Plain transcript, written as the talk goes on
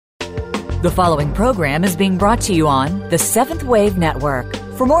The following program is being brought to you on the Seventh Wave Network.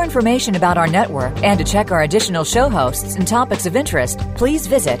 For more information about our network and to check our additional show hosts and topics of interest, please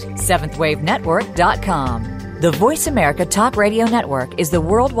visit seventhwavenetwork.com. The Voice America Talk Radio Network is the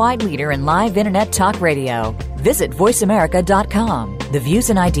worldwide leader in live Internet talk radio. Visit voiceamerica.com. The views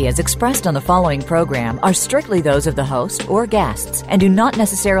and ideas expressed on the following program are strictly those of the host or guests and do not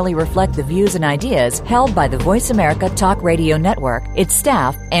necessarily reflect the views and ideas held by the Voice America Talk Radio Network, its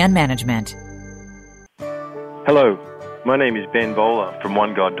staff, and management. Hello, my name is Ben Bowler from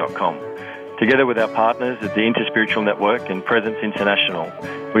OneGod.com. Together with our partners at the Interspiritual Network and Presence International,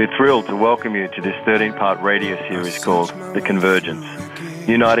 we are thrilled to welcome you to this 13-part radio series called The Convergence,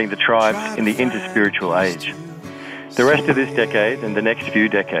 uniting the tribes in the interspiritual age. The rest of this decade and the next few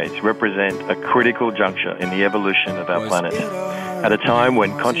decades represent a critical juncture in the evolution of our planet. At a time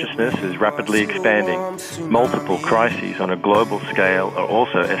when consciousness is rapidly expanding, multiple crises on a global scale are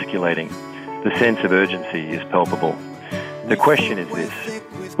also escalating. The sense of urgency is palpable. The question is this: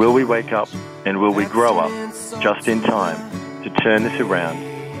 will we wake up and will we grow up just in time to turn this around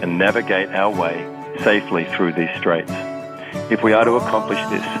and navigate our way safely through these straits? If we are to accomplish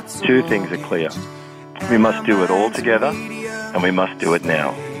this, two things are clear. We must do it all together, and we must do it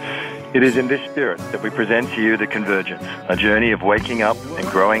now. It is in this spirit that we present to you The Convergence, a journey of waking up and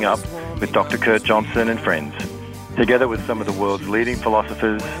growing up with Dr. Kurt Johnson and friends. Together with some of the world's leading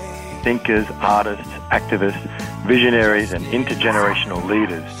philosophers, thinkers, artists, activists, visionaries, and intergenerational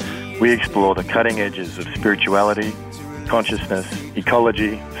leaders, we explore the cutting edges of spirituality, consciousness,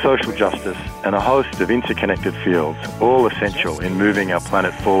 ecology, social justice, and a host of interconnected fields, all essential in moving our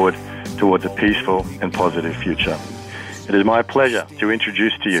planet forward towards a peaceful and positive future. It is my pleasure to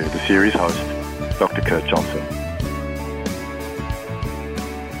introduce to you the series host, Dr. Kurt Johnson.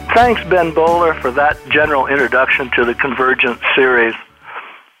 Thanks, Ben Bowler, for that general introduction to the Convergence series.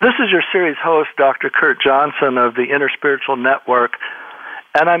 This is your series host, Dr. Kurt Johnson of the Interspiritual Network,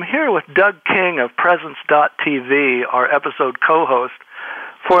 and I'm here with Doug King of Presence.tv, our episode co-host,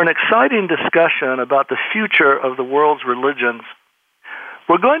 for an exciting discussion about the future of the world's religions.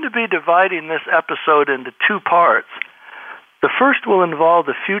 We're going to be dividing this episode into two parts. The first will involve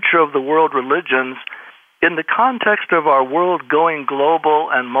the future of the world religions in the context of our world going global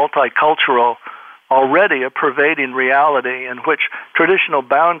and multicultural, already a pervading reality in which traditional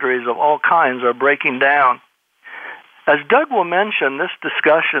boundaries of all kinds are breaking down. As Doug will mention, this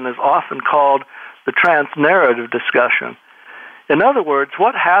discussion is often called the trans-narrative discussion. In other words,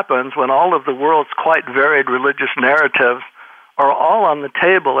 what happens when all of the world's quite varied religious narratives are all on the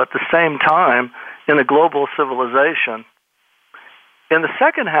table at the same time in a global civilization? In the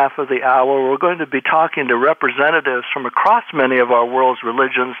second half of the hour, we're going to be talking to representatives from across many of our world's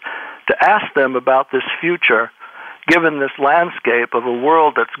religions to ask them about this future, given this landscape of a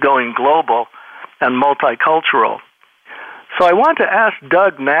world that's going global and multicultural. So I want to ask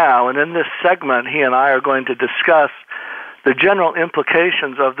Doug now, and in this segment, he and I are going to discuss the general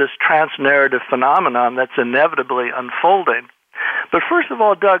implications of this trans-narrative phenomenon that's inevitably unfolding. But first of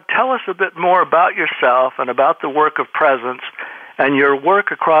all, Doug, tell us a bit more about yourself and about the work of Presence and your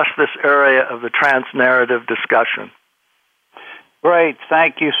work across this area of the trans-narrative discussion. Great.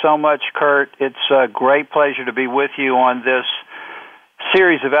 Thank you so much, Kurt. It's a great pleasure to be with you on this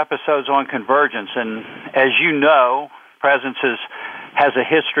series of episodes on convergence. And as you know, Presence has a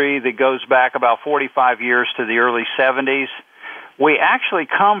history that goes back about 45 years to the early 70s. We actually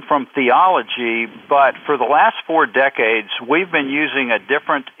come from theology, but for the last 4 decades, we've been using a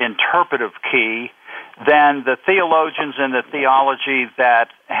different interpretive key than the theologians and the theology that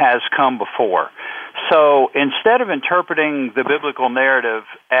has come before. So instead of interpreting the biblical narrative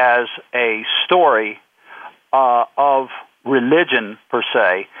as a story of religion per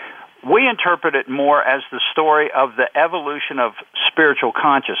se, we interpret it more as the story of the evolution of spiritual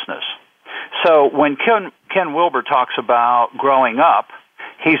consciousness. So when Ken Wilber talks about growing up,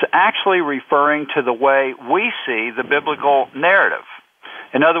 he's actually referring to the way we see the biblical narrative.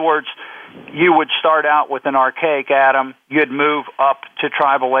 In other words, you would start out with an archaic Adam, you'd move up to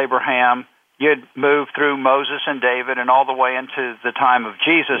tribal Abraham, you'd move through Moses and David and all the way into the time of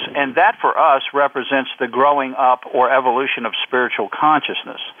Jesus, and that for us represents the growing up or evolution of spiritual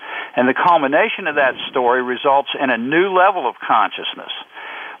consciousness. And the culmination of that story results in a new level of consciousness.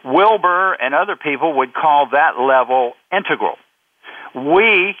 Wilber and other people would call that level integral.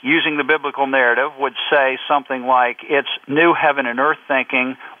 We, using the biblical narrative, would say something like it's new heaven and earth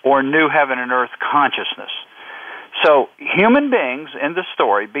thinking or new heaven and earth consciousness. So human beings in the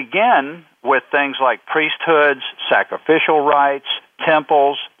story begin with things like priesthoods, sacrificial rites,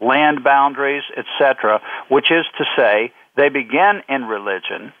 temples, land boundaries, etc., which is to say they begin in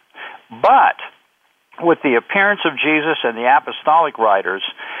religion, But with the appearance of Jesus and the apostolic writers,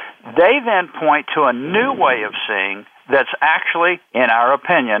 they then point to a new way of seeing that's actually, in our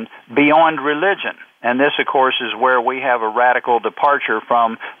opinion, beyond religion. And this, of course, is where we have a radical departure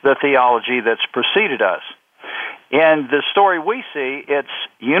from the theology that's preceded us. In the story we see, it's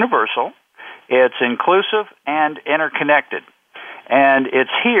universal, it's inclusive, and interconnected. And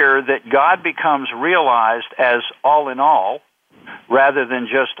it's here that God becomes realized as all in all, rather than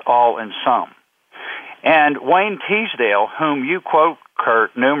just all in some. And Wayne Teasdale, whom you quote,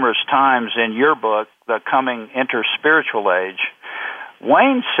 Kurt, numerous times in your book, The Coming Interspiritual Age,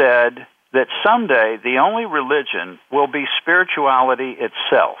 Wayne said that someday the only religion will be spirituality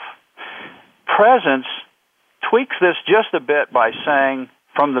itself. Presence tweaks this just a bit by saying,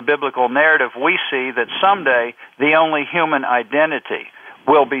 from the biblical narrative, we see that someday the only human identity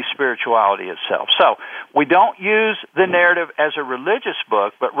will be spirituality itself. So we don't use the narrative as a religious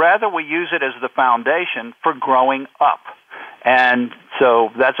book, but rather we use it as the foundation for growing up. And so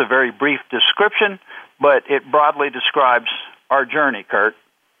that's a very brief description, but it broadly describes our journey, Kurt.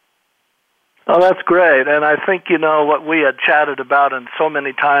 Oh, that's great. And I think, what we had chatted about and so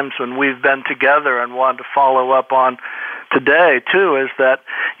many times when we've been together and wanted to follow up on today, too, is that,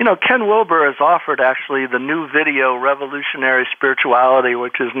 Ken Wilber has offered actually the new video, Revolutionary Spirituality,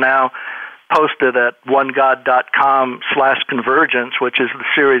 which is now posted at onegod.com/convergence, which is the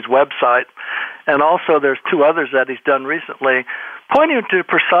series website. And also there's two others that he's done recently, pointing to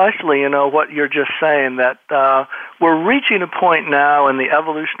precisely, what you're just saying, that we're reaching a point now in the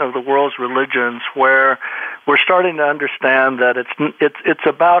evolution of the world's religions where we're starting to understand that it's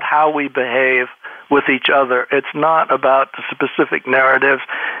about how we behave with each other. It's not about the specific narratives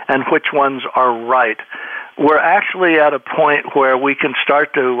and which ones are right. We're actually at a point where we can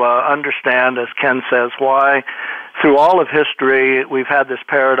start to understand, as Ken says, why through all of history we've had this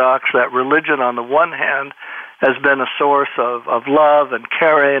paradox that religion on the one hand has been a source of love and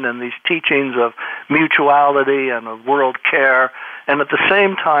caring and these teachings of mutuality and of world care, and at the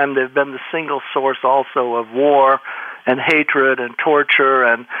same time they've been the single source also of war and hatred and torture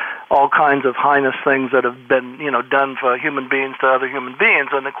and all kinds of heinous things that have been, done for human beings to other human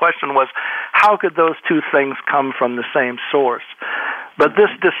beings. And the question was, how could those two things come from the same source? But this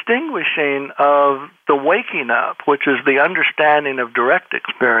distinguishing of the waking up, which is the understanding of direct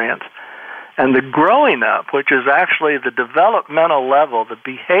experience, and the growing up, which is actually the developmental level, the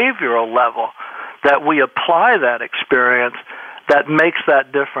behavioral level, that we apply that experience, that makes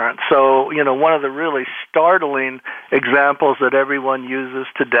that difference. So, one of the really startling examples that everyone uses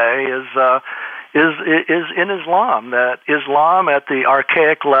today is in Islam. That Islam at the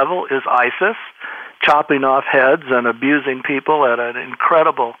archaic level is ISIS, chopping off heads and abusing people at an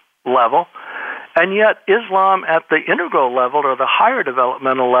incredible level. And yet Islam at the integral level, or the higher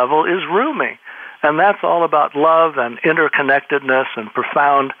developmental level, is Rumi. And that's all about love and interconnectedness and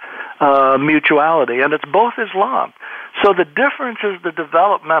profound mutuality. And it's both Islam. So the difference is the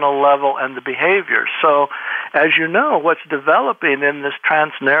developmental level and the behavior. So, as you know, what's developing in this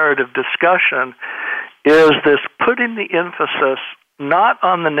trans-narrative discussion is this putting the emphasis not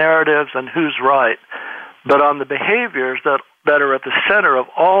on the narratives and who's right, but on the behaviors that are at the center of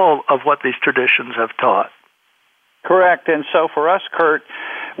all of what these traditions have taught. Correct. And so for us, Kurt,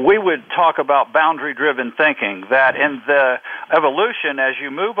 we would talk about boundary-driven thinking, that in the evolution, as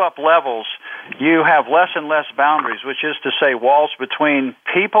you move up levels, you have less and less boundaries, which is to say walls between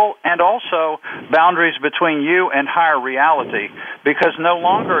people and also boundaries between you and higher reality, because no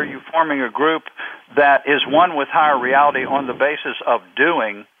longer are you forming a group that is one with higher reality on the basis of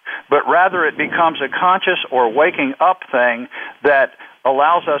doing, but rather it becomes a conscious or waking up thing that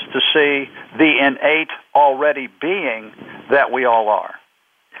allows us to see the innate already being that we all are.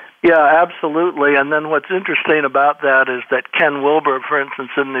 Yeah, absolutely. And then what's interesting about that is that Ken Wilber, for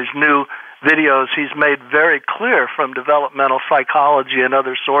instance, in these new videos, he's made very clear from developmental psychology and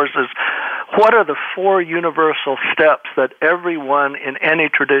other sources what are the four universal steps that everyone in any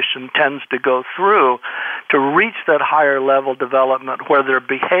tradition tends to go through to reach that higher level development where their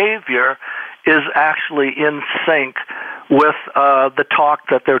behavior is actually in sync with the talk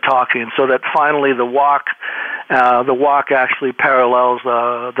that they're talking, so that finally the walk actually parallels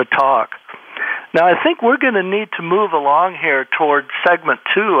the talk. Now, I think we're going to need to move along here toward segment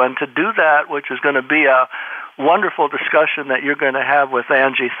 2, and to do that, which is going to be a wonderful discussion that you're going to have with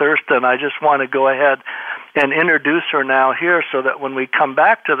Angie Thurston, I just want to go ahead and introduce her now here so that when we come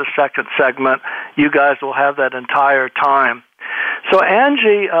back to the second segment, you guys will have that entire time. So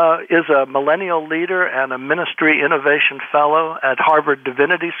Angie is a millennial leader and a ministry innovation fellow at Harvard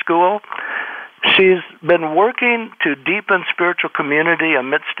Divinity School. She's been working to deepen spiritual community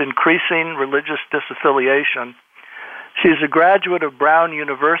amidst increasing religious disaffiliation. She's a graduate of Brown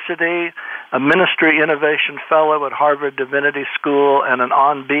University, a Ministry Innovation Fellow at Harvard Divinity School, and an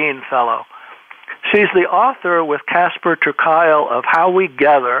On Being Fellow. She's the author with Casper ter Kuile of How We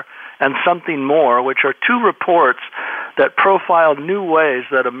Gather and Something More, which are two reports that profile new ways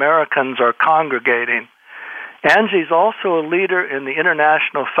that Americans are congregating. Angie's also a leader in the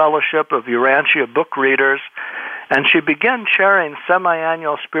International Fellowship of Urantia Book Readers, and she began chairing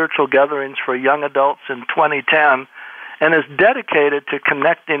semi-annual spiritual gatherings for young adults in 2010 and is dedicated to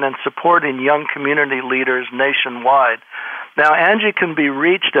connecting and supporting young community leaders nationwide. Now, Angie can be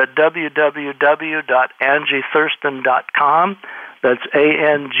reached at www.angiethurston.com. That's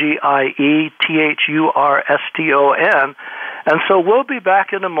ANGIETHURSTON. And so we'll be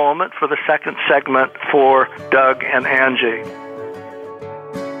back in a moment for the second segment for Doug and Angie.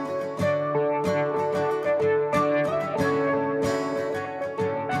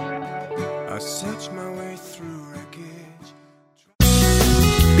 I search my way through wreckage.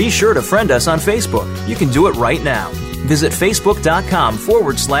 Be sure to friend us on Facebook. You can do it right now. Visit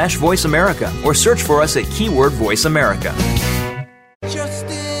facebook.com/Voice America or search for us at keyword Voice America.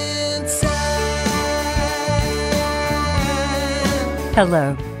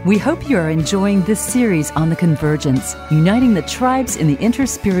 Hello. We hope you are enjoying this series on the convergence, uniting the tribes in the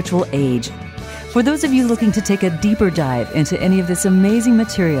interspiritual age. For those of you looking to take a deeper dive into any of this amazing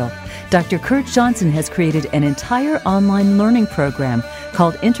material, Dr. Kurt Johnson has created an entire online learning program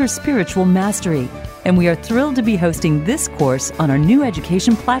called Interspiritual Mastery, and we are thrilled to be hosting this course on our new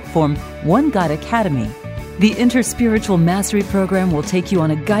education platform, One God Academy. The Interspiritual Mastery Program will take you on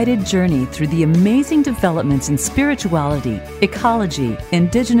a guided journey through the amazing developments in spirituality, ecology,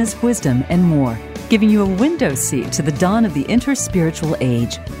 indigenous wisdom, and more, giving you a window seat to the dawn of the interspiritual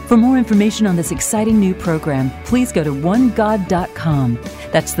age. For more information on this exciting new program, please go to onegod.com.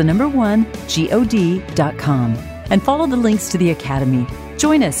 That's the number 1, GOD.com. And follow the links to the Academy.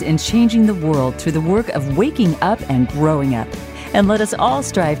 Join us in changing the world through the work of waking up and growing up. And let us all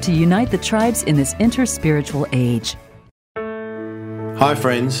strive to unite the tribes in this interspiritual age. Hi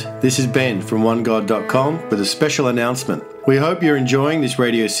friends, this is Ben from onegod.com with a special announcement. We hope you're enjoying this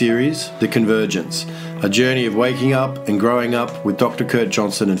radio series, The Convergence, a journey of waking up and growing up with Dr. Kurt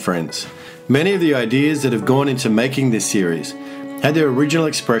Johnson and friends. Many of the ideas that have gone into making this series had their original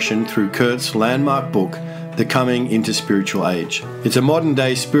expression through Kurt's landmark book, The Coming Interspiritual Age. It's a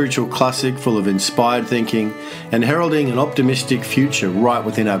modern-day spiritual classic full of inspired thinking and heralding an optimistic future right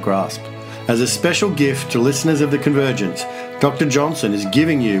within our grasp. As a special gift to listeners of The Convergence, Dr. Johnson is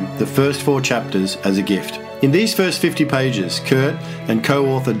giving you the first 4 chapters as a gift. In these first 50 pages, Kurt and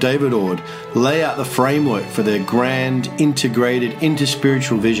co-author David Ord lay out the framework for their grand, integrated,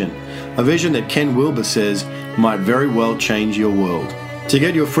 interspiritual vision, a vision that Ken Wilber says might very well change your world. To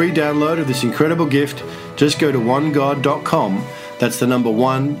get your free download of this incredible gift, just go to onegod.com, that's the number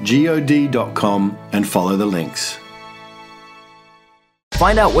 1, GOD.com, and follow the links.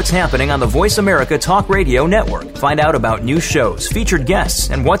 Find out what's happening on the Voice America Talk Radio Network. Find out about new shows, featured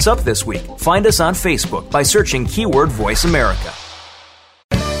guests, and what's up this week. Find us on Facebook by searching keyword Voice America.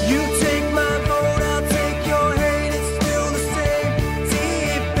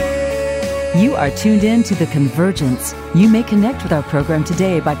 You are tuned in to The Convergence. You may connect with our program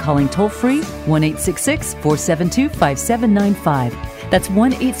today by calling toll-free 1-866-472-5795. That's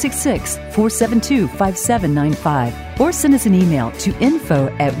 1-866-472-5795. Or send us an email to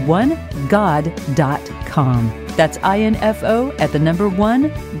info@onegod.com. That's info at the number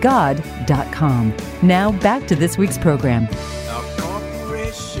 1, god.com. Now back to this week's program.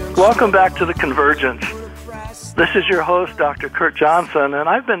 Welcome back to The Convergence. This is your host, Dr. Kurt Johnson, and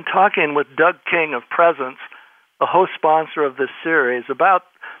I've been talking with Doug King of Presence, the host sponsor of this series, about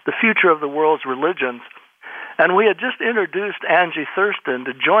the future of the world's religions. And we had just introduced Angie Thurston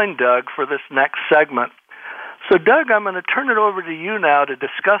to join Doug for this next segment. So, Doug, I'm going to turn it over to you now to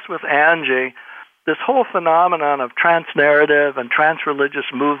discuss with Angie this whole phenomenon of trans-narrative and trans-religious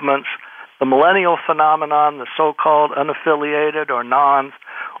movements, the millennial phenomenon, the so-called unaffiliated or nones,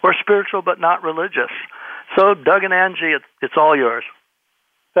 or spiritual but not religious. So, Doug and Angie, it's all yours.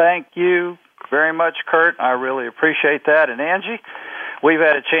 Thank you very much, Kurt. I really appreciate that. And Angie, we've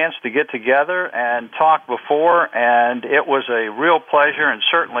had a chance to get together and talk before, and it was a real pleasure, and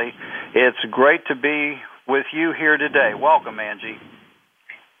certainly it's great to be with you here today. Welcome, Angie.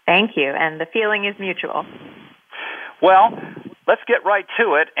 Thank you, and the feeling is mutual. Well, let's get right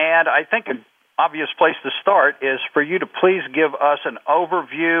to it, and I think obvious place to start is for you to please give us an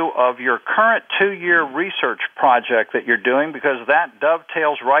overview of your current 2-year research project that you're doing, because that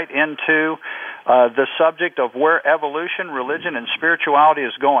dovetails right into the subject of where evolution, religion, and spirituality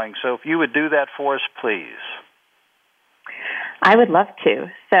is going. So if you would do that for us, please. I would love to.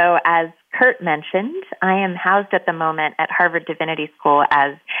 So as Kurt mentioned, I am housed at the moment at Harvard Divinity School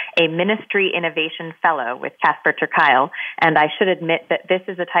as a Ministry Innovation Fellow with Casper ter Kuile, and I should admit that this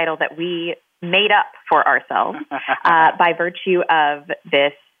is a title that we made up for ourselves by virtue of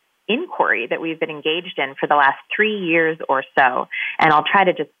this inquiry that we've been engaged in for the last 3 years or so. And I'll try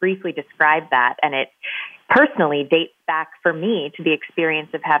to just briefly describe that. And it personally dates back for me to the experience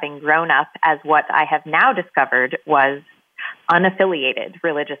of having grown up as what I have now discovered was unaffiliated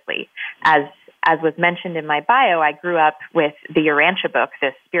religiously. As was mentioned in my bio, I grew up with the Urantia book,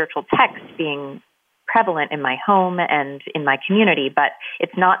 this spiritual text, being prevalent in my home and in my community, but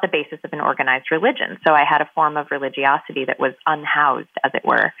it's not the basis of an organized religion. So I had a form of religiosity that was unhoused, as it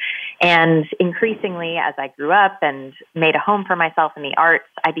were. And increasingly, as I grew up and made a home for myself in the arts,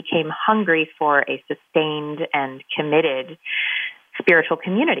 I became hungry for a sustained and committed spiritual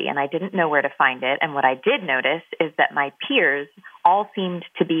community, and I didn't know where to find it. And what I did notice is that my peers all seemed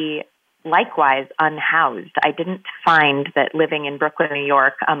to be likewise unhoused. I didn't find that living in Brooklyn, New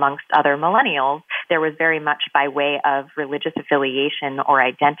York, amongst other millennials, there was very much by way of religious affiliation or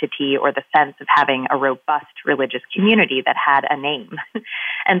identity or the sense of having a robust religious community that had a name.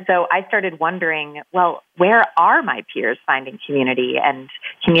 And so I started wondering, well, where are my peers finding community, and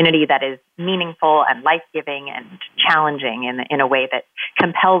community that is meaningful and life-giving and challenging in a way that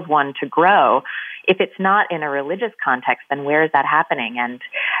compels one to grow? If it's not in a religious context, then where is that happening? And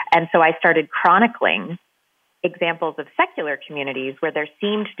so I started chronicling examples of secular communities where there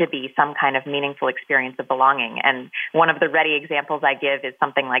seemed to be some kind of meaningful experience of belonging. And one of the ready examples I give is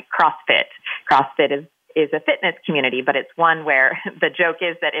something like CrossFit. CrossFit is a fitness community, but it's one where the joke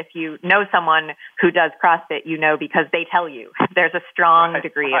is that if you know someone who does CrossFit, you know because they tell you. There's a strong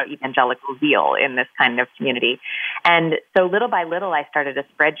degree of evangelical zeal in this kind of community. And so little by little, I started a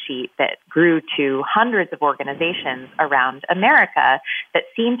spreadsheet that grew to hundreds of organizations around America that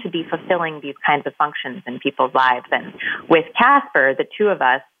seemed to be fulfilling these kinds of functions in people's lives. And with Casper, the two of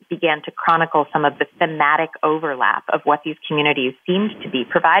us began to chronicle some of the thematic overlap of what these communities seemed to be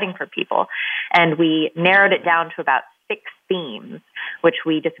providing for people. And we narrowed it down to about 6 themes, which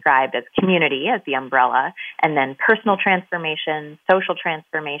we described as community as the umbrella, and then personal transformation, social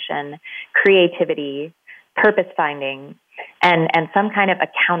transformation, creativity, purpose finding, and some kind of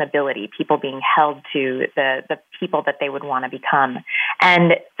accountability, people being held to the people that they would want to become.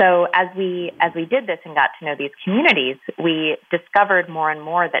 And so as we did this and got to know these communities, we discovered more and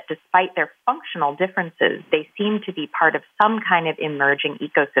more that despite their functional differences, they seem to be part of some kind of emerging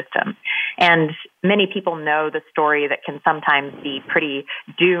ecosystem. And many people know the story that can sometimes be pretty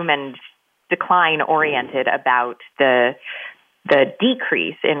doom and decline oriented about the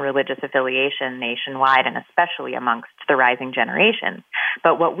decrease in religious affiliation nationwide, and especially amongst the rising generations.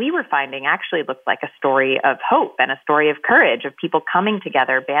 But what we were finding actually looked like a story of hope and a story of courage, of people coming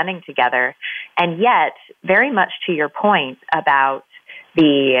together, banding together, and yet, very much to your point about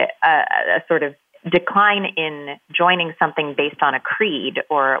the sort of decline in joining something based on a creed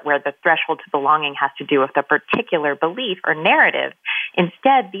or where the threshold to belonging has to do with a particular belief or narrative.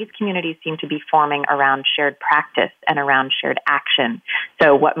 Instead, these communities seem to be forming around shared practice and around shared action.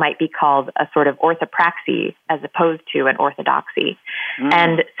 So what might be called a sort of orthopraxy as opposed to an orthodoxy.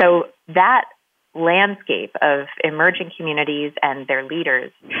 And so that landscape of emerging communities and their leaders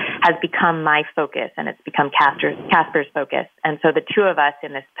has become my focus, and it's become Casper's focus. And so the two of us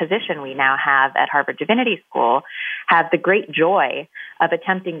in this position we now have at Harvard Divinity School have the great joy of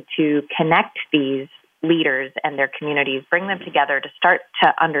attempting to connect these leaders and their communities, bring them together to start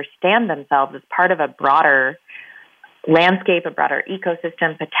to understand themselves as part of a broader landscape, a broader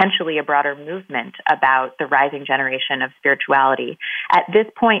ecosystem, potentially a broader movement about the rising generation of spirituality. At this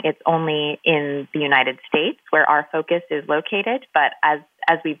point, it's only in the United States where our focus is located, but as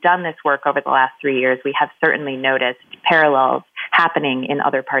we've done this work over the last 3 years, we have certainly noticed parallels happening in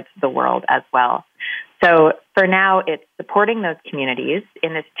other parts of the world as well. So for now, it's supporting those communities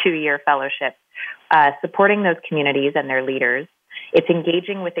in this 2-year fellowship, supporting those communities and their leaders. It's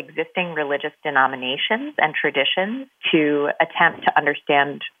engaging with existing religious denominations and traditions to attempt to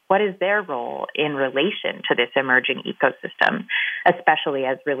understand what is their role in relation to this emerging ecosystem, especially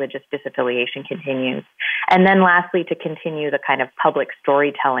as religious disaffiliation continues. And then lastly, to continue the kind of public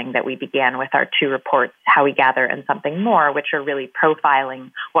storytelling that we began with our 2 reports, How We Gather and Something More, which are really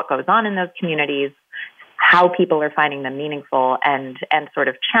profiling what goes on in those communities, how people are finding them meaningful and sort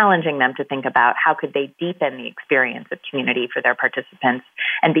of challenging them to think about how could they deepen the experience of community for their participants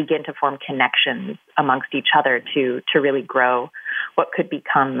and begin to form connections amongst each other to really grow what could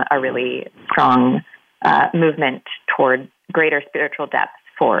become a really strong movement toward greater spiritual depth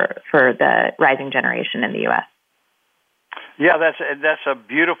for the rising generation in the U.S. Yeah, that's a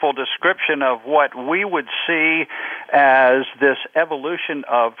beautiful description of what we would see as this evolution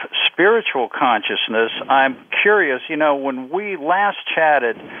of spiritual consciousness. I'm curious, when we last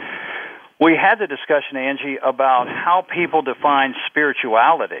chatted, we had the discussion, Angie, about how people define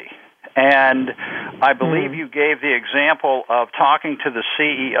spirituality. And I believe you gave the example of talking to the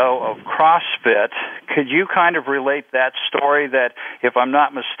CEO of CrossFit. Could you kind of relate that story that, if I'm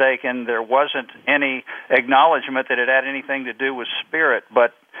not mistaken, there wasn't any acknowledgement that it had anything to do with spirit,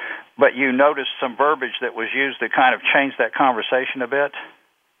 but you noticed some verbiage that was used to kind of change that conversation a bit?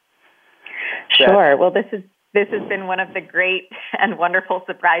 Sure. Well, this has been one of the great and wonderful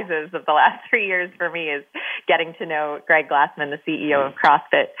surprises of the last 3 years for me, is getting to know Greg Glassman, the CEO of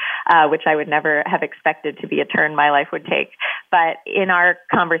CrossFit, which I would never have expected to be a turn my life would take. But in our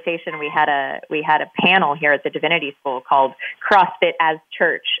conversation, we had a panel here at the Divinity School called CrossFit as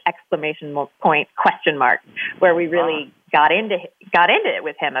Church! ! Where we really got into it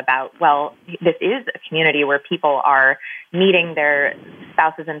with him about, well, this is a community where people are meeting their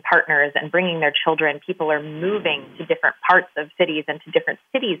spouses and partners and bringing their children. People are moving to different parts of cities and to different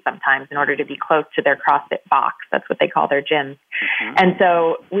cities sometimes in order to be close to their CrossFit box. That's what they call their gyms. Mm-hmm. And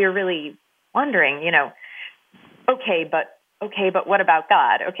so we were really wondering, okay, but what about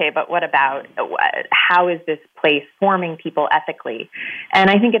God? Okay, but what about, how is this place forming people ethically? And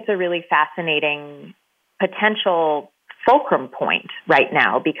I think it's a really fascinating potential fulcrum point right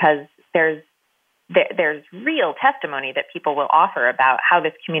now, because there's real testimony that people will offer about how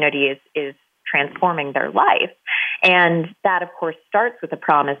this community is transforming their life. And that, of course, starts with a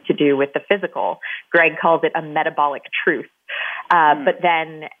promise to do with the physical. Greg calls it a metabolic truth. But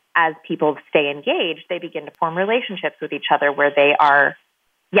then as people stay engaged, they begin to form relationships with each other where they are,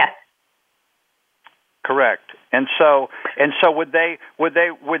 yes. Correct. And so would they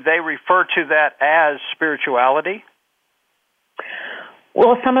refer to that as spirituality?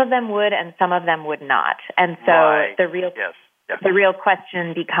 Well, some of them would, and some of them would not. And so right. the real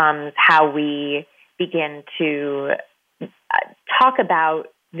question becomes how we begin to talk about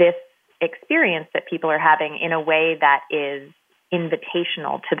this experience that people are having in a way that is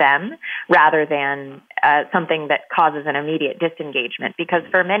invitational to them rather than something that causes an immediate disengagement. Because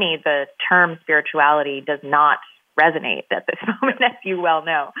for many, the term spirituality does not resonate at this moment, as you well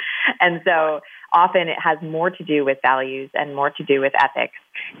know. And so often it has more to do with values and more to do with ethics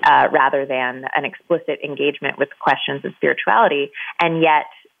rather than an explicit engagement with questions of spirituality. And yet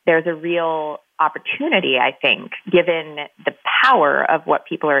there's a real opportunity, I think, given the power of what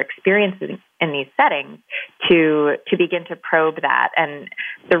people are experiencing in these settings, to begin to probe that. And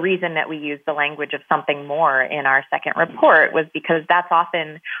the reason that we use the language of something more in our second report was because that's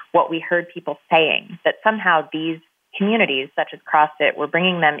often what we heard people saying, that somehow these communities, such as CrossFit, were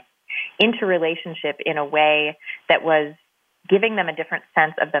bringing them into relationship in a way that was giving them a different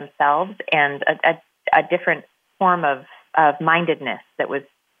sense of themselves and a different form of mindedness that was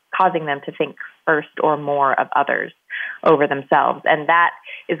causing them to think first or more of others over themselves. And that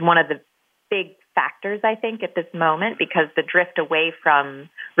is one of the big factors, I think, at this moment, because the drift away from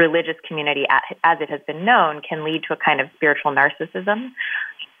religious community as it has been known can lead to a kind of spiritual narcissism.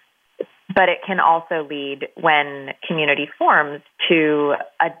 But it can also lead, when community forms, to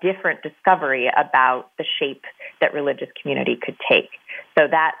a different discovery about the shape that religious community could take. So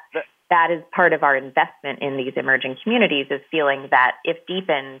that is part of our investment in these emerging communities, is feeling that if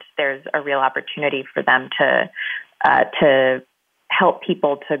deepened, there's a real opportunity for them to help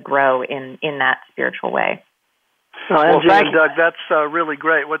people to grow in that spiritual way. Well, Angie and Doug, that's really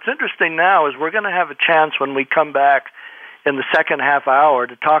great. What's interesting now is we're going to have a chance when we come back in the second half hour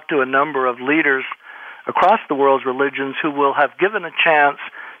to talk to a number of leaders across the world's religions who will have given a chance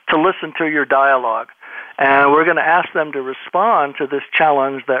to listen to your dialogue. And we're going to ask them to respond to this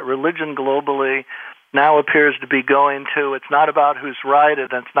challenge that religion globally now appears to be going to. It's not about who's right,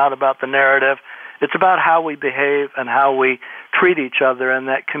 and it's not about the narrative. It's about how we behave and how we treat each other. And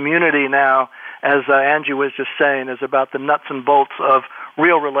that community now, as Angie was just saying, is about the nuts and bolts of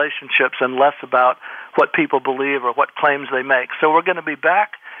real relationships and less about what people believe or what claims they make. So we're going to be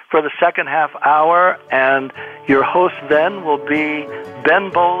back for the second half hour, and your host then will be Ben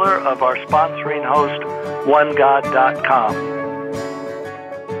Bowler of our sponsoring host, OneGod.com.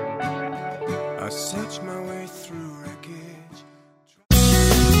 I search my way through wreckage.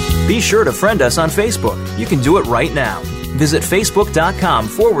 Be sure to friend us on Facebook. You can do it right now. Visit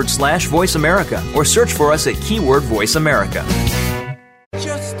facebook.com/Voice America or search for us at keyword Voice America.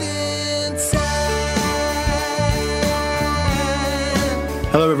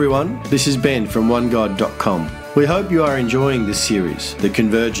 Hello everyone, this is Ben from onegod.com. We hope you are enjoying this series, The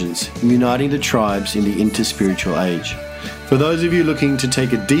Convergence, Uniting the Tribes in the Interspiritual Age. For those of you looking to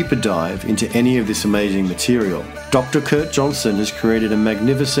take a deeper dive into any of this amazing material, Dr. Kurt Johnson has created a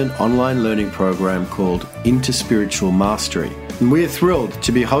magnificent online learning program called Interspiritual Mastery. And we are thrilled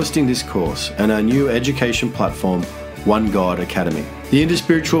to be hosting this course and our new education platform, One God Academy. The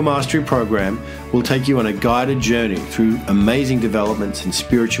Interspiritual Mastery program will take you on a guided journey through amazing developments in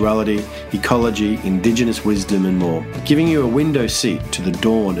spirituality, ecology, indigenous wisdom and more, giving you a window seat to the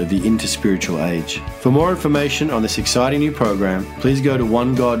dawn of the interspiritual age. For more information on this exciting new program, please go to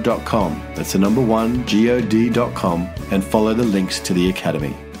onegod.com, that's the number 1god.com, and follow the links to the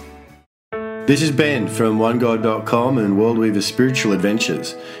Academy. This is Ben from onegod.com and World Weaver Spiritual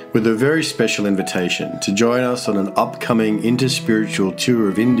Adventures with a very special invitation to join us on an upcoming interspiritual tour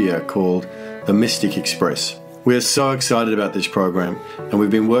of India called The Mystic Express. We are so excited about this program and we've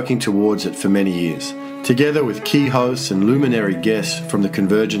been working towards it for many years. Together with key hosts and luminary guests from the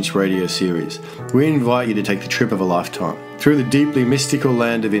Convergence radio series, we invite you to take the trip of a lifetime through the deeply mystical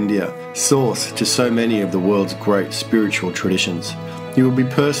land of India, source to so many of the world's great spiritual traditions. You will be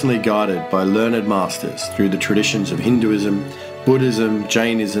personally guided by learned masters through the traditions of Hinduism, Buddhism,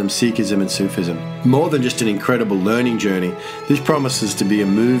 Jainism, Sikhism and Sufism. More than just an incredible learning journey, this promises to be a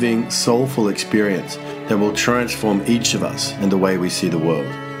moving, soulful experience that will transform each of us and the way we see the world.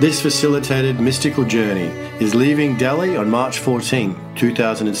 This facilitated mystical journey is leaving Delhi on March 14,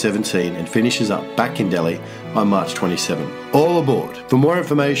 2017 and finishes up back in Delhi on March 27. All aboard. For more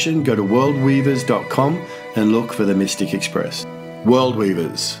information, go to worldweavers.com and look for the Mystic Express. World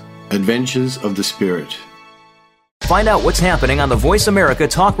Weavers, Adventures of the Spirit. Find out what's happening on the Voice America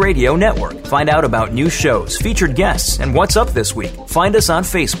Talk Radio Network. Find out about new shows, featured guests, and what's up this week. Find us on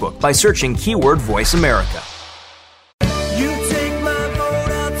Facebook by searching keyword Voice America.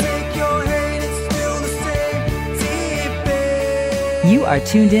 You are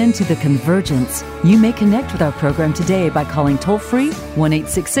tuned in to The Convergence. You may connect with our program today by calling toll-free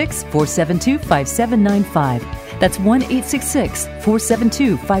 1-866-472-5795. That's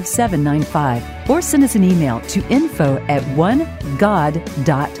 1-866-472-5795. Or send us an email to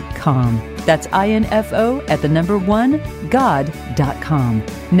info@onegod.com. That's info at the number 1god.com.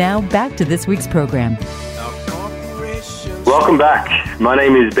 Now back to this week's program. Welcome back. My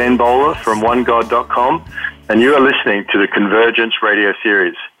name is Ben Bowler from onegod.com, and you are listening to the Convergence radio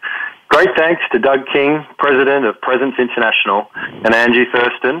series. Great thanks to Doug King, President of Presence International, and Angie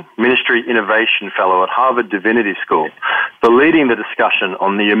Thurston, Ministry Innovation Fellow at Harvard Divinity School, for leading the discussion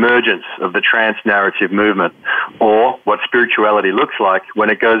on the emergence of the trans-narrative movement, or what spirituality looks like when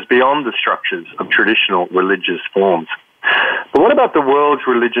it goes beyond the structures of traditional religious forms. But what about the world's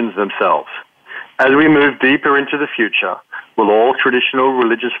religions themselves? As we move deeper into the future, will all traditional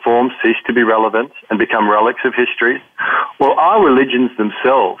religious forms cease to be relevant and become relics of history? Or are religions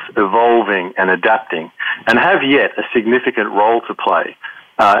themselves evolving and adapting and have yet a significant role to play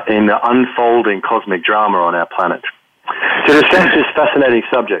in the unfolding cosmic drama on our planet? To discuss this fascinating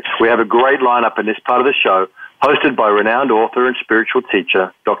subject, we have a great lineup in this part of the show, hosted by renowned author and spiritual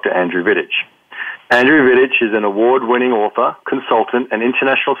teacher, Dr. Andrew Vidich. Andrew Vidich is an award-winning author, consultant, and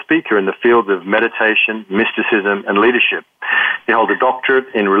international speaker in the fields of meditation, mysticism, and leadership. He holds a doctorate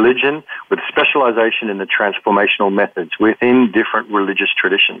in religion with specialization in the transformational methods within different religious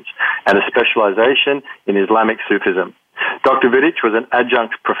traditions and a specialization in Islamic Sufism. Dr. Vidich was an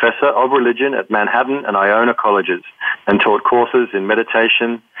adjunct professor of religion at Manhattan and Iona colleges and taught courses in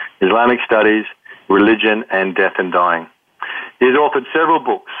meditation, Islamic studies, religion, and death and dying. He has authored several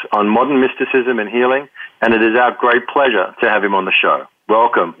books on modern mysticism and healing, and it is our great pleasure to have him on the show.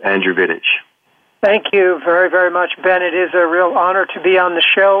 Welcome, Andrew Vidich. Thank you very, very much, Ben. It is a real honor to be on the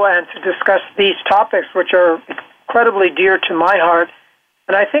show and to discuss these topics, which are incredibly dear to my heart,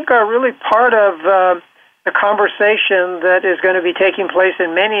 and I think are really part of the conversation that is going to be taking place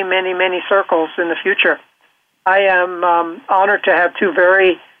in many, many, many circles in the future. I am honored to have two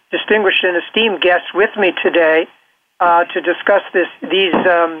very distinguished and esteemed guests with me today to discuss these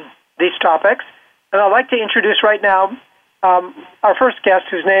topics. And I'd like to introduce right now our first guest,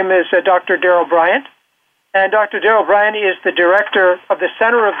 whose name is Dr. Darrol Bryant. And Dr. Darrol Bryant is the director of the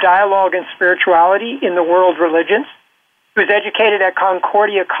Center of Dialogue and Spirituality in the World Religions, who is educated at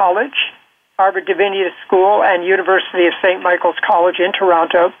Concordia College, Harvard Divinity School, and University of St. Michael's College in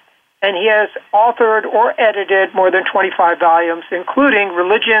Toronto. and he has authored or edited more than 25 volumes, including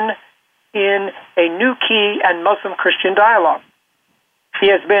Religion in a New Key and Muslim-Christian Dialogue. He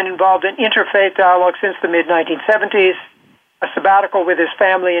has been involved in interfaith dialogue since the mid-1970s. A sabbatical with his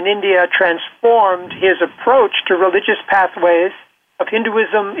family in India transformed his approach to religious pathways of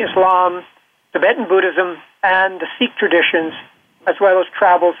Hinduism, Islam, Tibetan Buddhism, and the Sikh traditions, as well as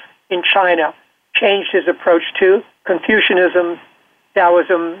travels in China, changed his approach to Confucianism,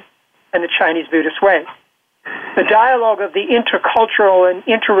 Taoism, and the Chinese Buddhist way. The dialogue of the intercultural and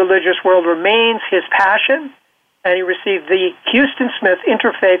interreligious world remains his passion, and he received the Houston Smith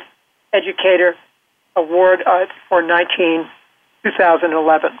Interfaith Educator Award for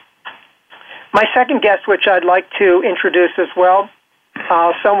 2011. My second guest, which I'd like to introduce as well,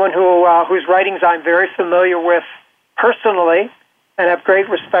 someone whose writings I'm very familiar with personally and have great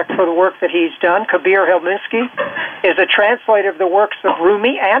respect for the work that he's done. Kabir Helminski is a translator of the works of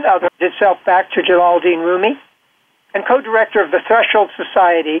Rumi and others, itself back to Jalaluddin Rumi, and co-director of the Threshold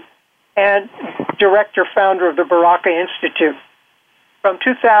Society and director-founder of the Baraka Institute. From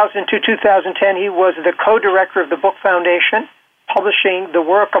 2000 to 2010, he was the co-director of the Book Foundation, publishing the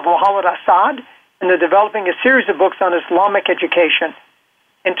work of Muhammad Assad and developing a series of books on Islamic education.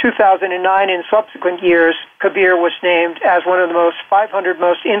 In 2009 and subsequent years, Kabir was named as one of the 500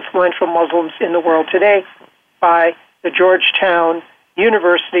 most influential Muslims in the world today by the Georgetown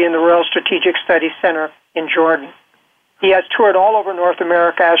University and the Royal Strategic Studies Center in Jordan. He has toured all over North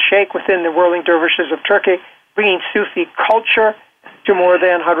America as sheikh within the whirling dervishes of Turkey, bringing Sufi culture to more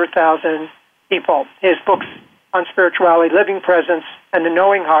than 100,000 people. His books on spirituality, Living Presence, and The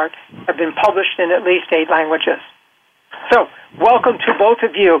Knowing Heart have been published in at least 8 languages. So, welcome to both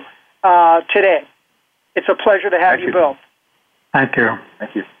of you today. It's a pleasure to have you both. Thank you.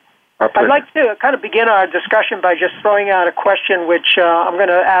 Thank you. I'd like to kind of begin our discussion by just throwing out a question which I'm going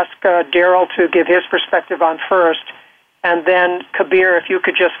to ask Darrol to give his perspective on first, and then Kabir, if you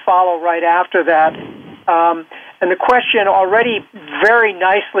could just follow right after that. And the question, already very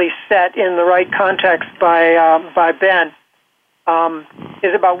nicely set in the right context by Ben,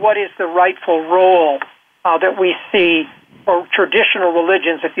 is about what is the rightful role that we see for traditional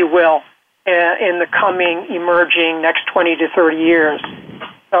religions, if you will, in the coming, emerging next 20 to 30 years.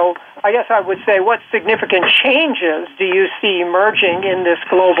 So I guess I would say, what significant changes do you see emerging in this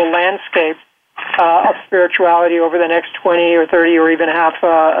global landscape of spirituality over the next 20 or 30 or even half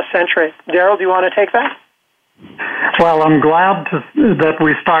a century? Darrol, do you want to take that? Well, I'm glad that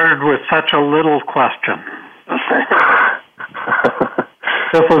we started with such a little question.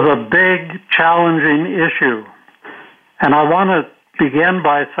 This was a big, challenging issue. And I want to begin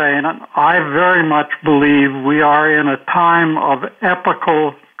by saying I very much believe we are in a time of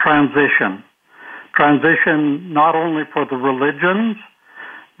epochal transition. Transition not only for the religions,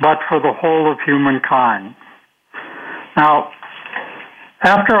 but for the whole of humankind. Now,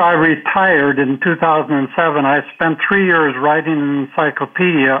 after I retired in 2007, I spent 3 years writing an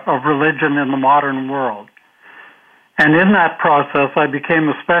encyclopedia of religion in the modern world. And in that process, I became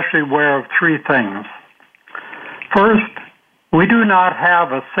especially aware of 3 things. First, we do not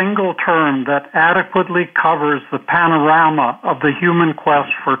have a single term that adequately covers the panorama of the human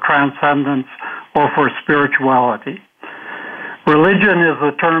quest for transcendence or for spirituality. Religion is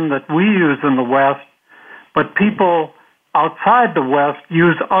a term that we use in the West, but people outside the West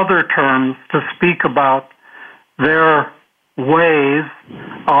use other terms to speak about their ways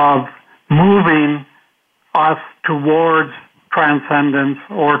of moving us towards transcendence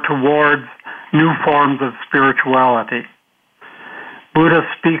or towards new forms of spirituality.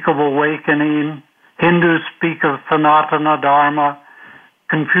 Buddhists speak of awakening, Hindus speak of Sanatana Dharma,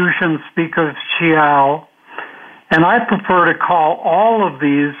 Confucians speak of Xiao, and I prefer to call all of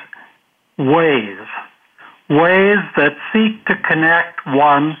these ways that seek to connect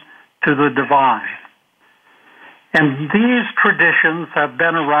one to the divine. And these traditions have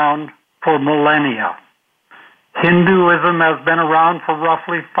been around for millennia. Hinduism has been around for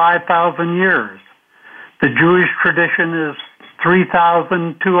roughly 5,000 years. The Jewish tradition is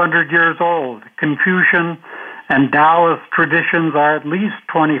 3,200 years old. Confucian and Taoist traditions are at least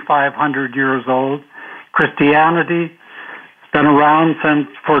 2,500 years old. Christianity has been around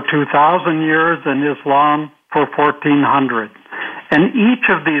for 2,000 years, and Islam for 1,400. And each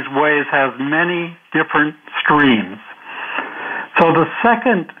of these ways has many different streams. So the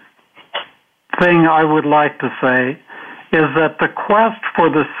second thing I would like to say is that the quest for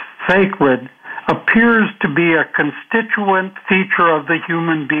the sacred appears to be a constituent feature of the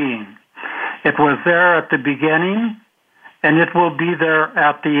human being. It was there at the beginning, and it will be there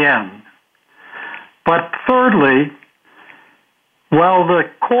at the end. But thirdly, Well, the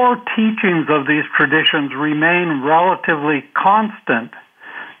core teachings of these traditions remain relatively constant.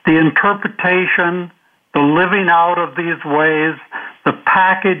 The interpretation, the living out of these ways, the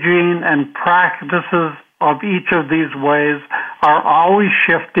packaging and practices of each of these ways are always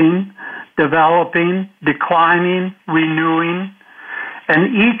shifting, developing, declining, renewing,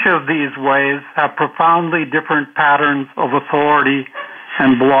 and each of these ways have profoundly different patterns of authority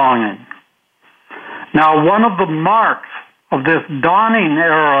and belonging. Now, one of the marks of this dawning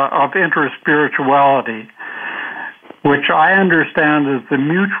era of interspirituality, which I understand is the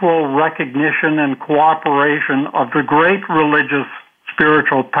mutual recognition and cooperation of the great religious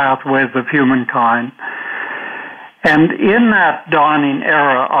spiritual pathways of humankind. And in that dawning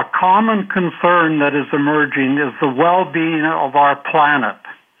era, a common concern that is emerging is the well-being of our planet.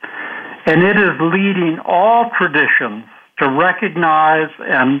 And it is leading all traditions to recognize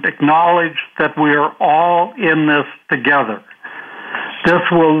and acknowledge that we are all in this together. This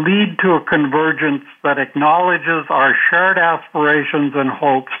will lead to a convergence that acknowledges our shared aspirations and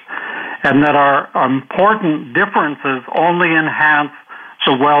hopes, and that our important differences only enhance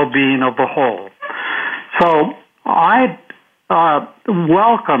the well-being of the whole. So I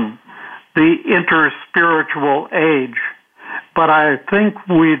welcome the interspiritual age, but I think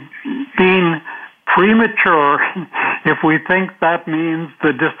we've been premature if we think that means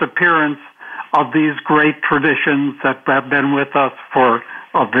the disappearance of these great traditions that have been with us for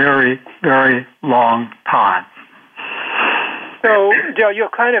a very, very long time. So, Joe, you'll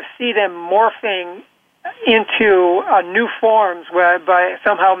kind of see them morphing into new forms by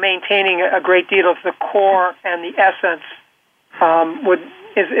somehow maintaining a great deal of the core and the essence.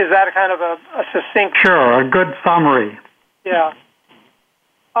 Is that a kind of a succinct? Sure, a good summary. Yeah.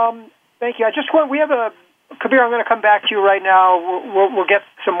 Thank you. We have Kabir, I'm going to come back to you right now. We'll get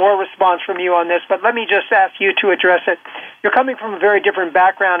some more response from you on this, but let me just ask you to address it. You're coming from a very different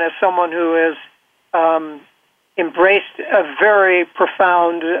background as someone who has embraced a very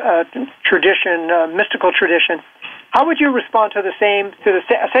profound tradition, mystical tradition. How would you respond to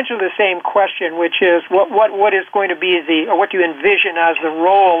essentially the same question, which is what is going to be or what do you envision as the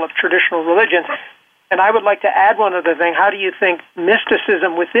role of traditional religions? And I would like to add one other thing. How do you think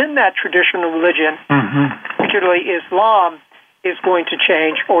mysticism within that traditional religion, particularly Islam, is going to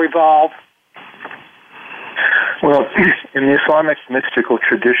change or evolve? Well, in the Islamic mystical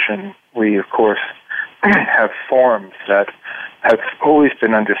tradition, we, of course, have forms that have always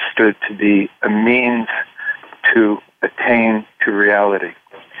been understood to be a means to attain to reality.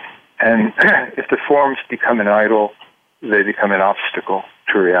 And if the forms become an idol, they become an obstacle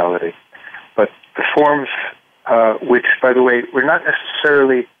to reality. But the forms, which, by the way, were not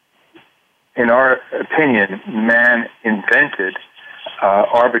necessarily, in our opinion, man-invented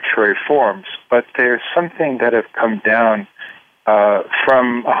arbitrary forms, but they're something that have come down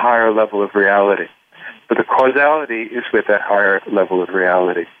from a higher level of reality. But the causality is with that higher level of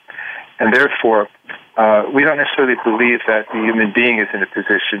reality. And therefore, we don't necessarily believe that the human being is in a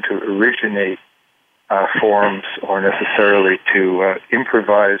position to originate forms or necessarily to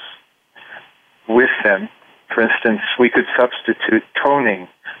improvise with them. For instance, we could substitute toning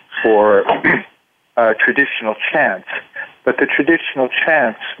for traditional chants, but the traditional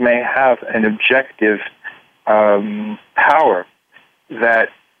chants may have an objective power that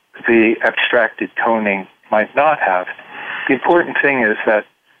the abstracted toning might not have. The important thing is that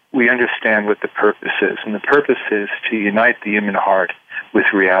we understand what the purpose is, and the purpose is to unite the human heart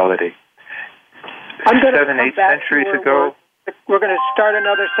with reality. 7, 8 centuries ago, we're going to start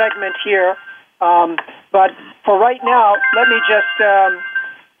another segment here. But for right now, let me just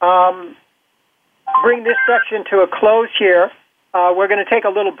bring this section to a close here. We're going to take a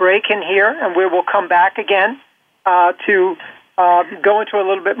little break in here, and we will come back again to go into a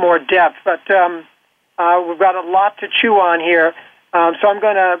little bit more depth. But we've got a lot to chew on here. So I'm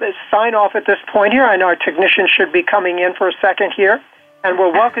going to sign off at this point here. I know our technician should be coming in for a second here, and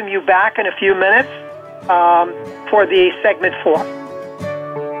we'll welcome you back in a few minutes for the segment 4.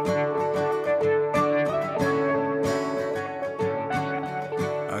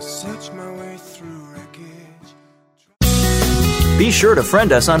 Be sure to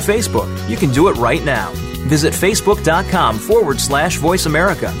friend us on Facebook. You can do it right now. Visit facebook.com/Voice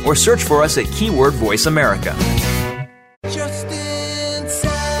America or search for us at keyword Voice America.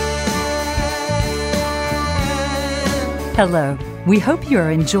 Hello. We hope you are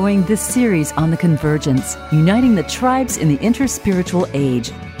enjoying this series on the convergence, uniting the tribes in the interspiritual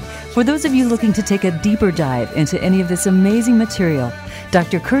age. For those of you looking to take a deeper dive into any of this amazing material,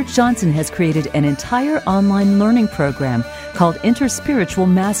 Dr. Kurt Johnson has created an entire online learning program called Interspiritual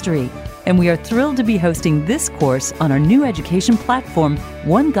Mastery. and we are thrilled to be hosting this course on our new education platform,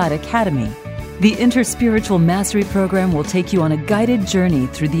 One God Academy. The Interspiritual Mastery Program will take you on a guided journey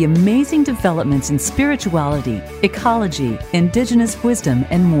through the amazing developments in spirituality, ecology, indigenous wisdom,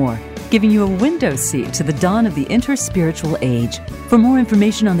 and more, giving you a window seat to the dawn of the interspiritual age. For more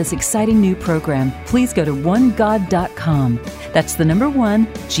information on this exciting new program, please go to onegod.com. That's the number 1,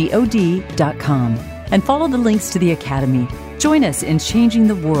 God.com. And follow the links to the Academy. Join us in changing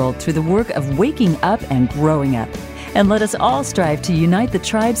the world through the work of waking up and growing up. And let us all strive to unite the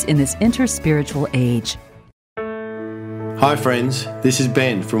tribes in this interspiritual age. Hi friends, this is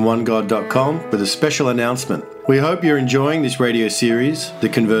Ben from onegod.com with a special announcement. We hope you're enjoying this radio series, The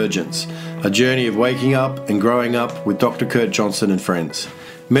Convergence, a journey of waking up and growing up with Dr. Kurt Johnson and friends.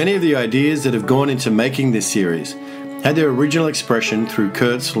 Many of the ideas that have gone into making this series had their original expression through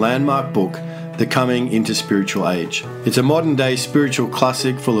Kurt's landmark book, The Coming Interspiritual Age. It's a modern-day spiritual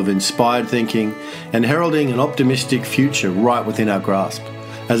classic full of inspired thinking and heralding an optimistic future right within our grasp.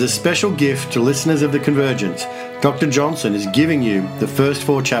 As a special gift to listeners of The Convergence, Dr. Johnson is giving you the first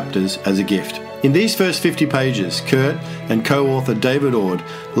 4 chapters as a gift. In these first 50 pages, Kurt and co-author David Ord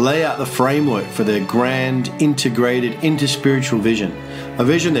lay out the framework for their grand, integrated, interspiritual vision, a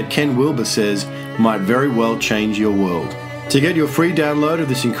vision that Ken Wilber says might very well change your world. To get your free download of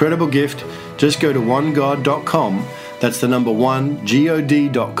this incredible gift, just go to onegod.com, that's the number 1,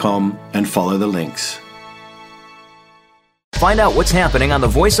 God.com, and follow the links. Find out what's happening on the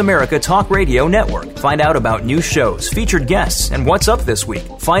Voice America Talk Radio Network. Find out about new shows, featured guests, and what's up this week.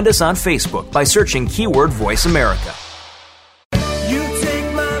 Find us on Facebook by searching keyword Voice America.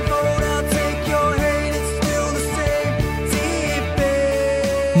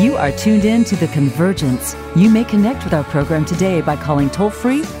 You are tuned in to The Convergence. You may connect with our program today by calling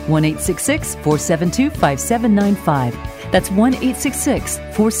toll-free 1-866-472-5795. That's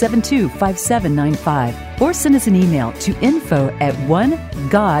 1-866-472-5795. Or send us an email to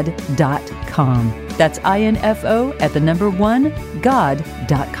info@onegod.com. That's info at the number 1,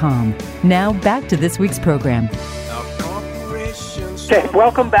 God.com. Now back to this week's program. Okay,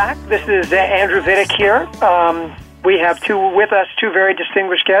 welcome back. This is Andrew Vidich here. We have two very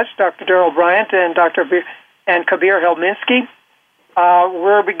distinguished guests, Dr. Darrol Bryant and Kabir Helminski.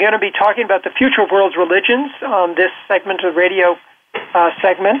 We're going to be talking about the future of world's religions on this segment of the radio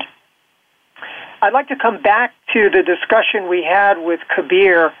segment. I'd like to come back to the discussion we had with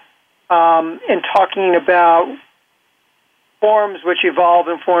Kabir in talking about forms which evolve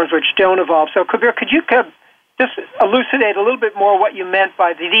and forms which don't evolve. So, Kabir, could you just elucidate a little bit more what you meant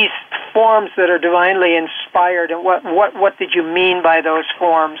by these forms that are divinely inspired, and what did you mean by those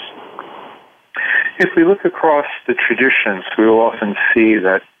forms? If we look across the traditions, we will often see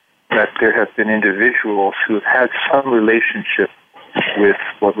that there have been individuals who have had some relationship with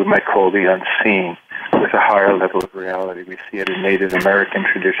what we might call the unseen, with a higher level of reality. We see it in Native American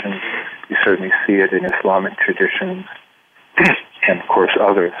traditions. We certainly see it in Islamic traditions, and of course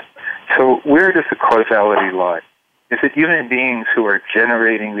others. So where does the causality lie? Is it human beings who are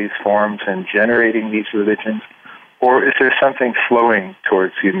generating these forms and generating these religions, or is there something flowing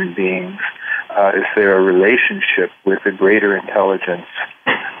towards human beings? Is there a relationship with a greater intelligence?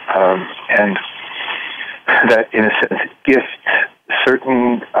 And that, in a sense, gifts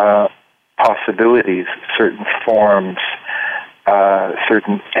certain possibilities, certain forms,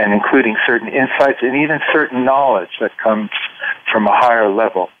 including certain insights, and even certain knowledge that comes from a higher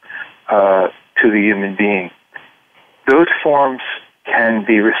level to the human being. Those forms can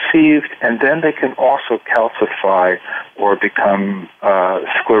be received, and then they can also calcify or become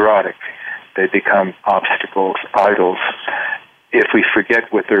sclerotic. They become obstacles, idols, if we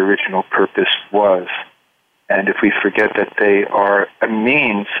forget what their original purpose was, and if we forget that they are a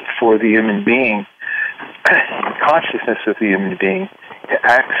means for the human being, the consciousness of the human being, to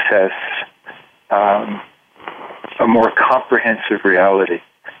access a more comprehensive reality.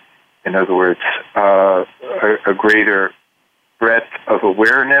 In other words, a greater breadth of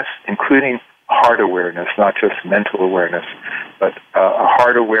awareness, including heart awareness, not just mental awareness, but a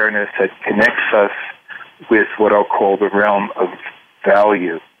heart awareness that connects us with what I'll call the realm of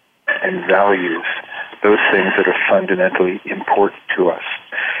value and values, those things that are fundamentally important to us.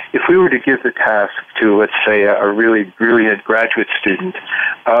 If we were to give the task to, let's say, a really brilliant graduate student,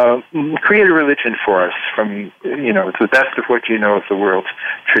 create a religion for us from, the best of what you know of the world's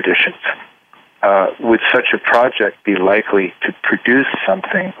traditions, would such a project be likely to produce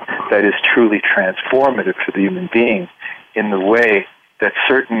something that is truly transformative for the human being in the way that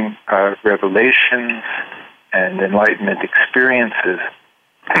certain revelations and enlightenment experiences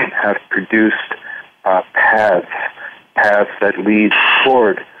have produced paths that lead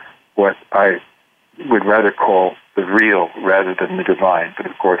toward what I would rather call the real rather than the divine. But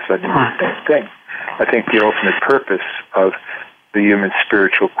of course, that's the same thing. I think the ultimate purpose of the human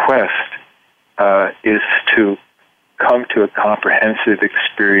spiritual quest is to come to a comprehensive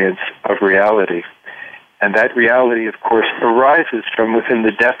experience of reality. And that reality, of course, arises from within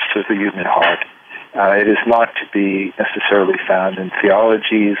the depths of the human heart. It is not to be necessarily found in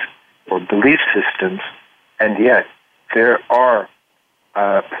theologies or belief systems, and yet there are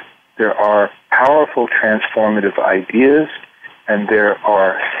powerful transformative ideas, and there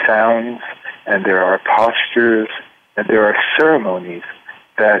are sounds, and there are postures, and there are ceremonies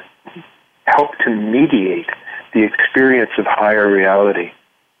that help to mediate the experience of higher reality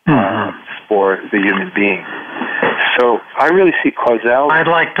for the human being. So I really see causality. I'd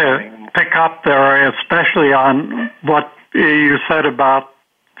like to pick up there, especially on what you said about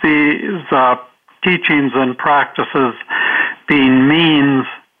these teachings and practices being means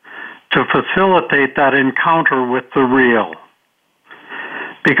to facilitate that encounter with the real.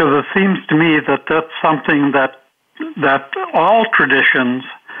 Because it seems to me that that's something that all traditions,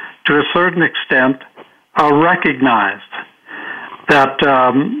 to a certain extent, recognized.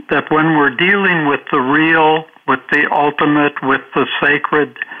 That when we're dealing with the real, with the ultimate, with the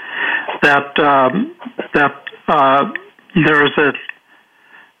sacred, that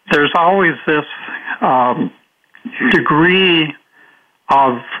there's always this degree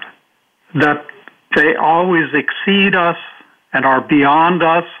of that they always exceed us and are beyond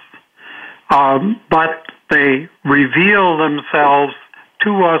us, but they reveal themselves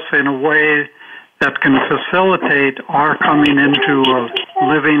to us in a way that can facilitate our coming into a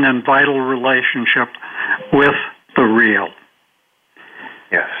living and vital relationship with the real.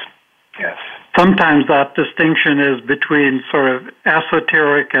 Yes, yes. Sometimes that distinction is between sort of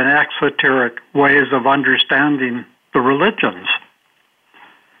esoteric and exoteric ways of understanding the religions.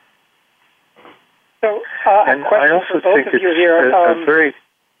 So, and I also think it's a very...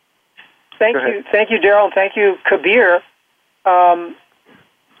 Thank you, Darrol, and thank you, Kabir.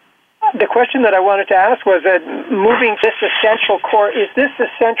 The question that I wanted to ask was that moving this essential core, is this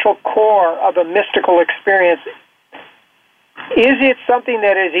essential core of a mystical experience, is it something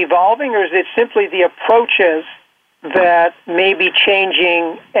that is evolving, or is it simply the approaches that may be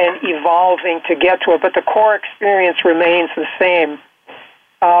changing and evolving to get to it, but the core experience remains the same?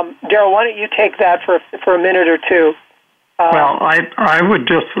 Darrol, why don't you take that for a minute or two? Well, I would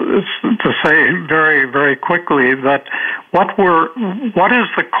just to say very, very quickly that what is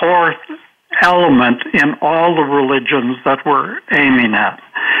the core element in all the religions that we're aiming at?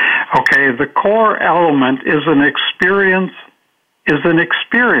 Okay, the core element is an experience, and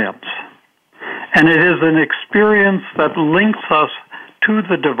it is an experience that links us to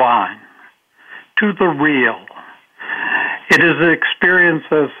the divine, to the real. It is an experience,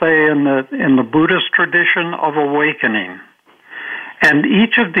 as say in the Buddhist tradition, of awakening. And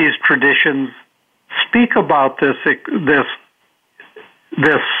each of these traditions speak about this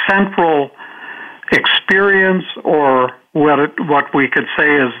central experience, or what we could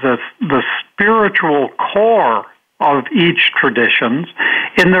say is the spiritual core of each tradition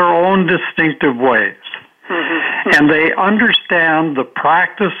in their own distinctive ways. Mm-hmm. And they understand the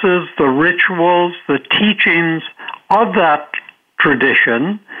practices, the rituals, the teachings of that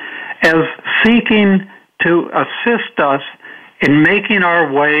tradition as seeking to assist us in making our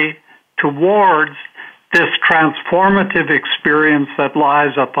way towards this transformative experience that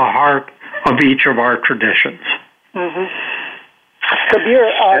lies at the heart of each of our traditions. Mm-hmm. Kabir,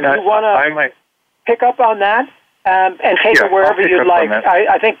 you want to pick up on that and take it wherever you'd like?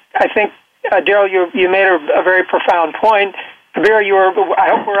 I think Darrol, you made a very profound point. Kabir, I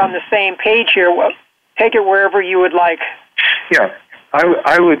hope we're on the same page here. Take it wherever you would like. Yeah,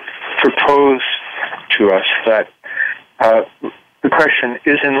 I would propose to us that the question,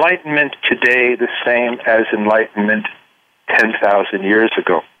 is enlightenment today the same as enlightenment 10,000 years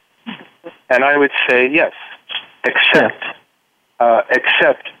ago? And I would say yes, except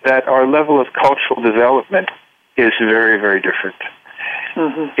that our level of cultural development is very, very different.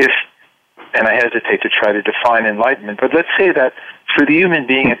 Mm-hmm. And I hesitate to try to define enlightenment, but let's say that for the human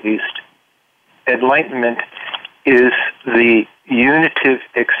being at least, enlightenment is the unitive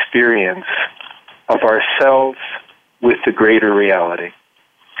experience of ourselves with the greater reality.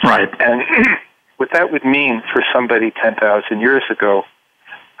 Right. And what that would mean for somebody 10,000 years ago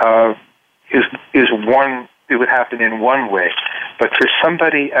is one, it would happen in one way. But for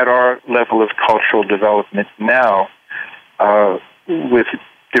somebody at our level of cultural development now, with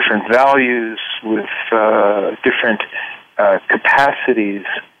different values, with different capacities,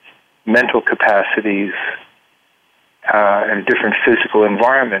 mental capacities, and a different physical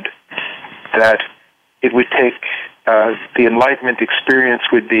environment, that it would take, the Enlightenment experience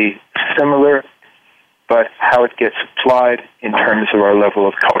would be similar, but how it gets applied in terms of our level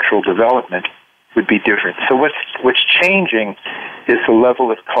of cultural development would be different. So what's changing is the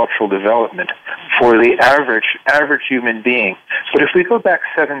level of cultural development for the average human being. But if we go back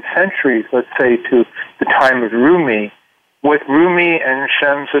 7 centuries, let's say to the time of Rumi, what Rumi and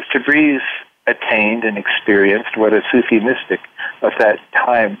Shams of Tabriz attained and experienced, what a Sufi mystic of that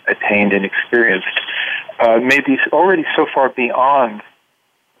time attained and experienced, may be already so far beyond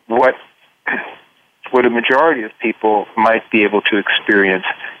what a majority of people might be able to experience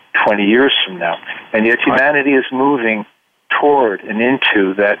 20 years from now. And yet humanity is moving toward and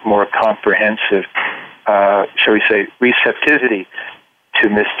into that more comprehensive, shall we say, receptivity to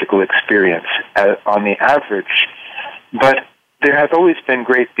mystical experience on the average. But there have always been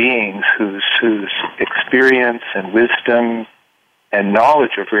great beings whose experience and wisdom and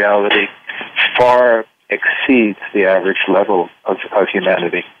knowledge of reality far exceeds the average level of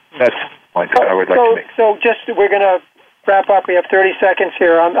humanity. That's the point that I would like to make. So we're going to wrap up. We have 30 seconds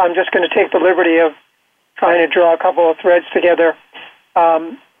here. I'm just going to take the liberty of trying to draw a couple of threads together.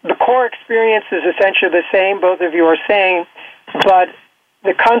 The core experience is essentially the same, both of you are saying, but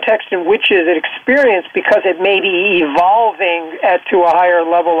the context in which is it experienced, because it may be evolving to a higher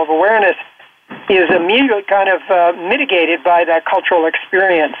level of awareness, is immediately kind of mitigated by that cultural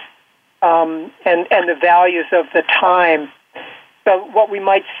experience and the values of the time. So what we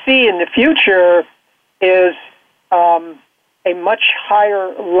might see in the future is a much higher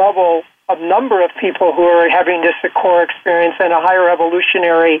level of number of people who are having this core experience and a higher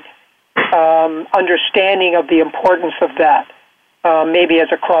evolutionary understanding of the importance of that, maybe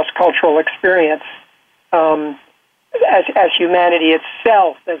as a cross-cultural experience. As humanity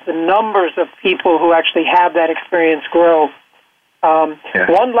itself, as the numbers of people who actually have that experience grow.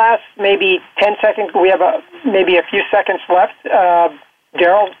 One last, maybe 10 seconds, we have maybe a few seconds left.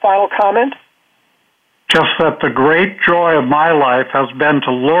 Darrol, final comment? Just that the great joy of my life has been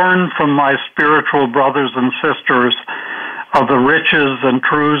to learn from my spiritual brothers and sisters of the riches and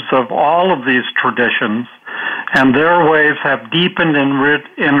truths of all of these traditions, and their ways have deepened and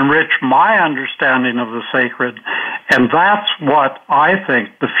enriched my understanding of the sacred, and that's what I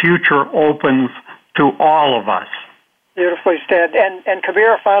think the future opens to all of us. Beautifully said. And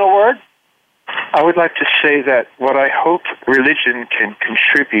Kabir, final word? I would like to say that what I hope religion can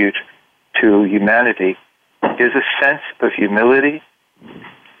contribute to humanity is a sense of humility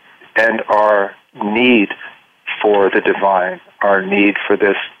and our need for the divine, our need for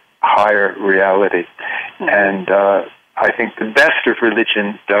this higher reality. And I think the best of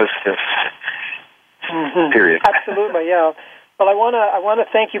religion does this, period. Absolutely, yeah. Well, I want to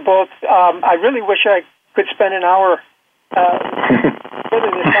thank you both. I really wish I could spend an hour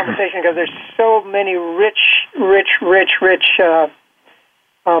further this conversation, because there's so many rich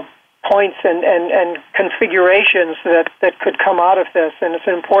points and configurations that could come out of this, and it's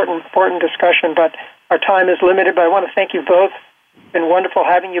an important discussion, but our time is limited. But I want to thank you both. It's been wonderful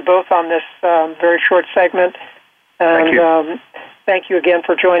having you both on this very short segment, and thank you. Thank you again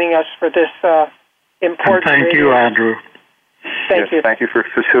for joining us for this important Thank you, Andrew. Thank you. Thank you for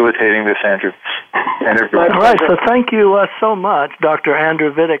facilitating this, Andrew. And everyone. All right, so thank you so much, Dr.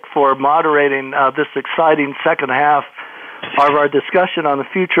 Andrew Vidich, for moderating this exciting second half of our discussion on the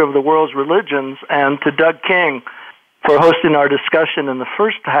future of the world's religions, and to Doug King for hosting our discussion in the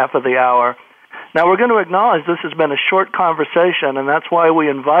first half of the hour. Now, we're going to acknowledge this has been a short conversation, and that's why we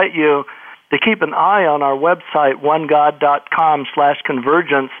invite you to keep an eye on our website,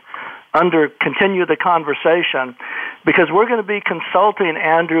 onegod.com/convergence, under Continue the Conversation, because we're going to be consulting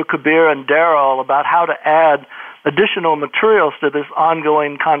Andrew, Kabir, and Darrol about how to add additional materials to this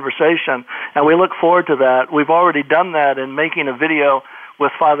ongoing conversation, and we look forward to that. We've already done that in making a video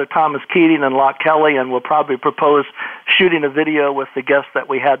with Father Thomas Keating and Locke Kelly, and we'll probably propose shooting a video with the guests that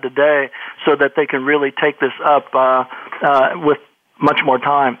we had today so that they can really take this up with much more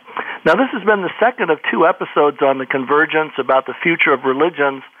time. Now, this has been the second of 2 episodes on the Convergence about the future of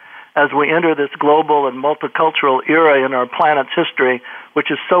religions as we enter this global and multicultural era in our planet's history,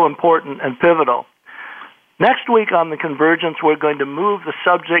 which is so important and pivotal. Next week on the Convergence, we're going to move the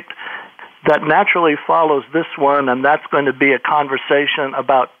subject that naturally follows this one, and that's going to be a conversation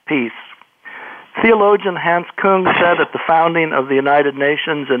about peace. Theologian Hans Kung said at the founding of the United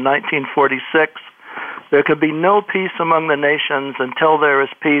Nations in 1946, there can be no peace among the nations until there is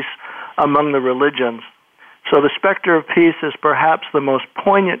peace among the religions. So the specter of peace is perhaps the most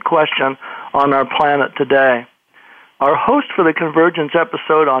poignant question on our planet today. Our host for the Convergence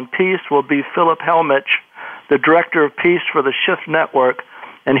episode on peace will be Philip Helminski, the Director of Peace for the Shift Network,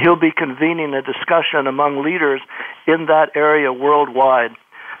 and he'll be convening a discussion among leaders in that area worldwide.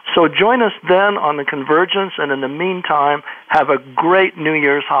 So join us then on the Convergence, and in the meantime, have a great New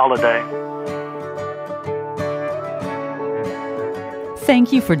Year's holiday.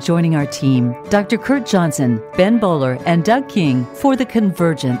 Thank you for joining our team, Dr. Kurt Johnson, Ben Bowler, and Doug King for The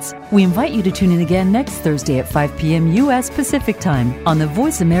Convergence. We invite you to tune in again next Thursday at 5 p.m. U.S. Pacific Time on the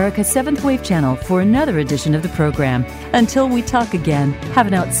Voice America 7th Wave channel for another edition of the program. Until we talk again, have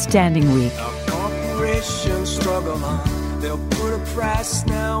an outstanding week. Our corporations struggle on. They'll put a price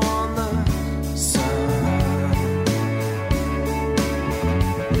now on the sun.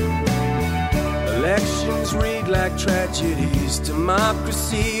 Elections rigged like tragedies.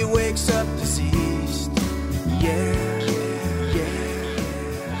 Democracy wakes up diseased.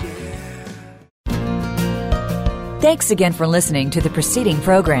 Thanks again for listening to the preceding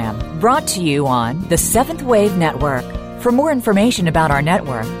program, brought to you on the 7th Wave Network. For more information about our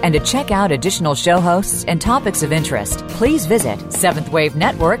network and to check out additional show hosts and topics of interest, please visit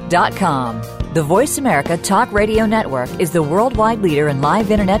 7thwavenetwork.com. The Voice America Talk Radio Network is the worldwide leader in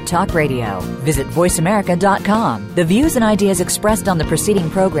live Internet talk radio. Visit voiceamerica.com. The views and ideas expressed on the preceding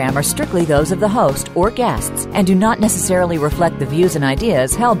program are strictly those of the host or guests and do not necessarily reflect the views and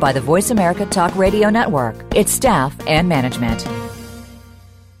ideas held by the Voice America Talk Radio Network, its staff, and management.